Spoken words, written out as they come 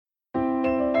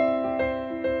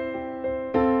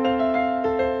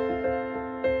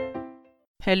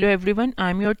Hello everyone, I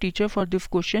am your teacher for this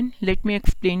question. Let me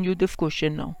explain you this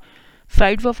question now.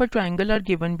 Sides of a triangle are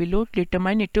given below.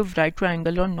 Determine it is right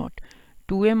triangle or not.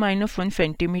 2a minus 1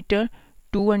 centimeter,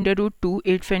 2 under root 2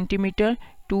 8 centimeter,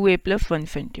 2a plus 1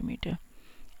 centimeter.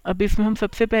 अब इसमें हम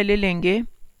सबसे पहले लेंगे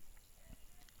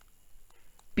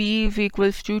p is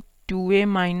equals to 2a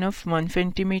minus 1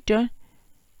 centimeter,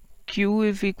 q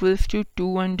is equals to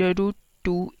 2 under root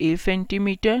 2a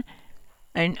centimeter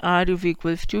and r is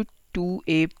equals to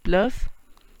 2a plus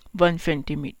 1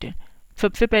 centimeter.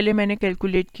 सबसे पहले मैंने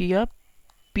calculate किया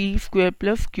p square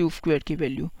plus q square की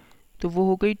वैल्यू, तो वो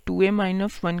हो गई 2a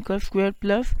माइनस 1 का square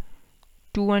plus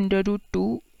 2 under root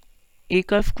 2a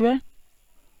का स्क्वायर.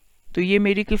 तो ये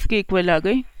मेरी किसके इक्वल आ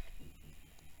गई.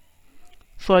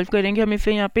 सॉल्व करेंगे हम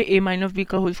इसे. यहाँ पे a माइनस बी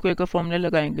का होल स्क्वायर का फॉर्मूला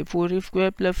लगाएंगे. 4a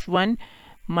square plus 1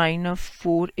 minus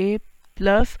 4a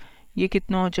plus ये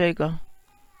कितना हो जाएगा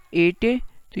 8a.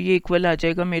 तो ये इक्वल आ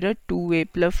जाएगा मेरा 2a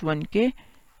प्लस 1 के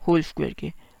होल स्क्वायर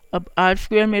के. अब आर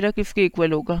स्क्वायर मेरा किसके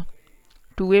इक्वल होगा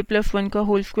 2a प्लस 1 का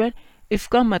होल स्क्वायर.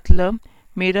 इसका मतलब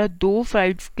मेरा दो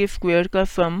साइड्स के स्क्वायर का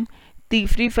सम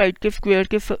तीसरी साइड के स्क्वायर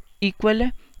के इक्वल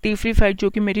है. तीसरी साइड जो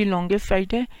कि मेरी लॉन्गेस्ट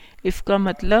साइड है. इसका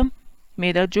मतलब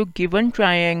मेरा जो गिवन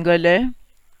ट्रायंगल है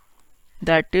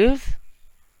that is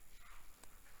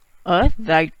a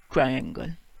right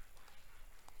triangle.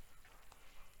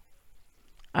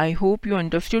 I hope you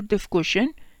understood this question.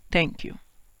 Thank you.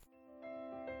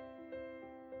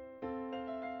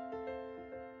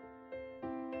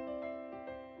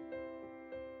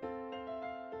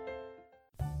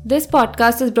 This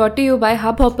podcast is brought to you bye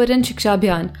hub hopper and शिक्षा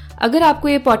अभियान. अगर आपको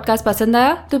ये पॉडकास्ट पसंद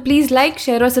आया तो प्लीज़ लाइक,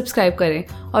 शेयर और सब्सक्राइब करें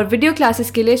और वीडियो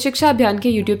क्लासेस के लिए शिक्षा अभियान के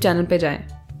यूट्यूब चैनल पर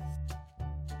जाएं.